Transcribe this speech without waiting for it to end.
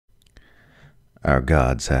Our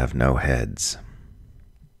gods have no heads.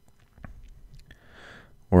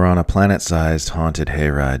 We're on a planet-sized haunted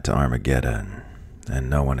hayride to Armageddon, and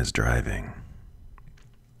no one is driving.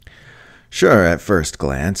 Sure, at first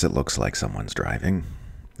glance, it looks like someone's driving.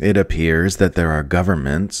 It appears that there are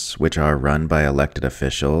governments which are run by elected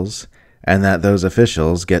officials, and that those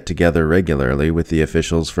officials get together regularly with the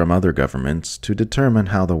officials from other governments to determine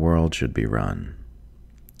how the world should be run.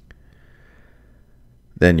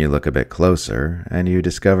 Then you look a bit closer, and you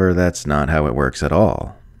discover that's not how it works at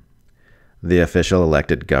all. The official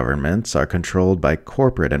elected governments are controlled by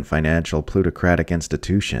corporate and financial plutocratic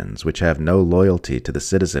institutions which have no loyalty to the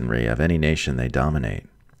citizenry of any nation they dominate,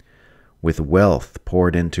 with wealth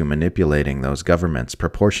poured into manipulating those governments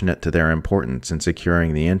proportionate to their importance in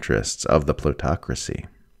securing the interests of the plutocracy.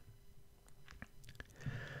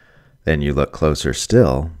 Then you look closer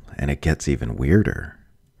still, and it gets even weirder,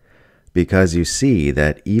 because you see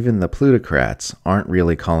that even the plutocrats aren't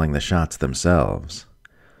really calling the shots themselves.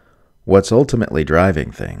 What's ultimately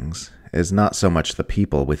driving things is not so much the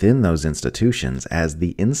people within those institutions as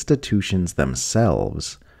the institutions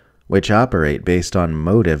themselves, which operate based on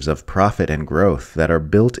motives of profit and growth that are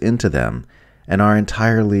built into them and are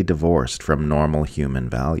entirely divorced from normal human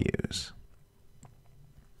values.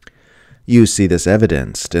 You see this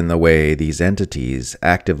evidenced in the way these entities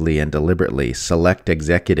actively and deliberately select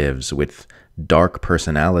executives with dark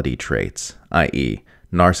personality traits, i.e.,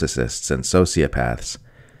 narcissists and sociopaths,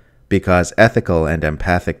 because ethical and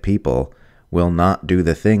empathic people will not do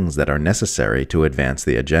the things that are necessary to advance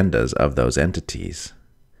the agendas of those entities.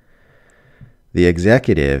 The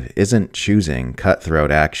executive isn't choosing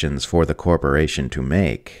cutthroat actions for the corporation to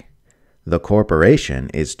make. The corporation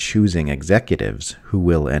is choosing executives who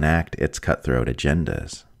will enact its cutthroat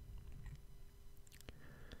agendas.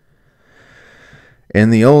 In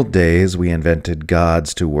the old days, we invented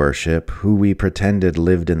gods to worship who we pretended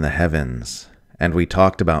lived in the heavens, and we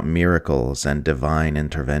talked about miracles and divine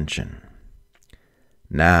intervention.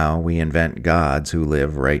 Now we invent gods who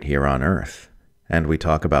live right here on Earth, and we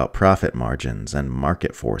talk about profit margins and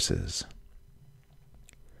market forces.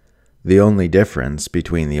 The only difference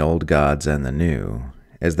between the old gods and the new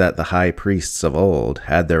is that the high priests of old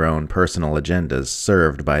had their own personal agendas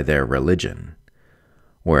served by their religion,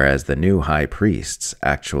 whereas the new high priests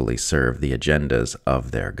actually serve the agendas of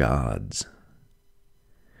their gods.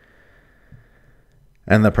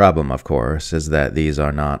 And the problem, of course, is that these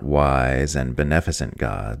are not wise and beneficent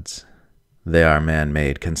gods. They are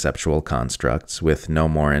man-made conceptual constructs with no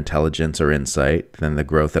more intelligence or insight than the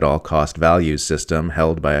growth-at-all-cost values system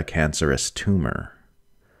held by a cancerous tumor.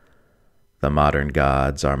 The modern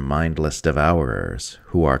gods are mindless devourers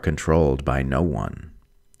who are controlled by no one.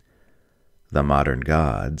 The modern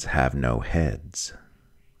gods have no heads.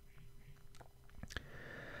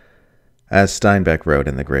 As Steinbeck wrote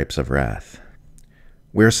in The Grapes of Wrath,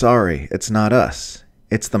 "We're sorry, it's not us.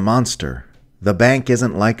 It's the monster. The bank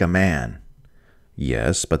isn't like a man."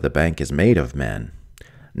 "Yes, but the bank is made of men."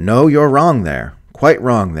 "No, you're wrong there. Quite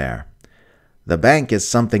wrong there. The bank is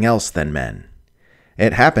something else than men.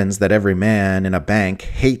 It happens that every man in a bank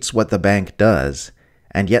hates what the bank does,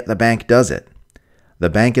 and yet the bank does it. The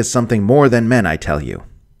bank is something more than men, I tell you.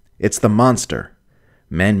 It's the monster.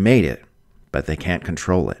 Men made it, but they can't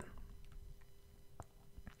control it."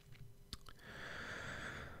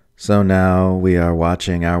 So now we are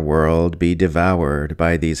watching our world be devoured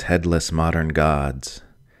by these headless modern gods,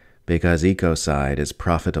 because ecocide is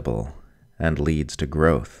profitable and leads to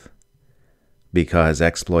growth, because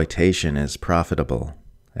exploitation is profitable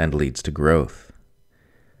and leads to growth,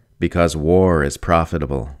 because war is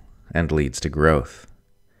profitable and leads to growth,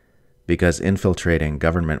 because infiltrating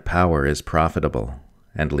government power is profitable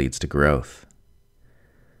and leads to growth.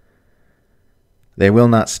 They will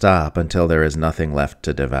not stop until there is nothing left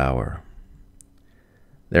to devour.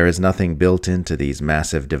 There is nothing built into these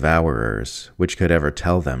massive devourers which could ever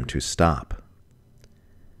tell them to stop.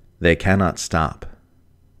 They cannot stop.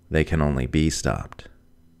 They can only be stopped.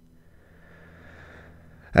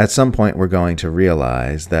 At some point, we're going to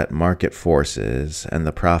realize that market forces and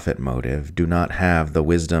the profit motive do not have the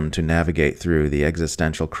wisdom to navigate through the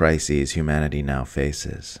existential crises humanity now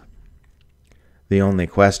faces. The only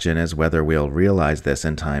question is whether we'll realize this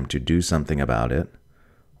in time to do something about it,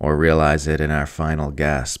 or realize it in our final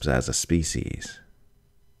gasps as a species.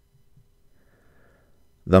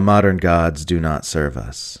 The modern gods do not serve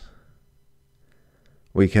us.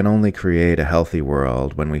 We can only create a healthy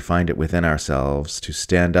world when we find it within ourselves to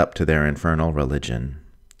stand up to their infernal religion,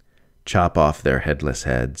 chop off their headless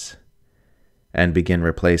heads, and begin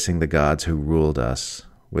replacing the gods who ruled us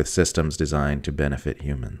with systems designed to benefit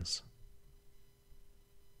humans.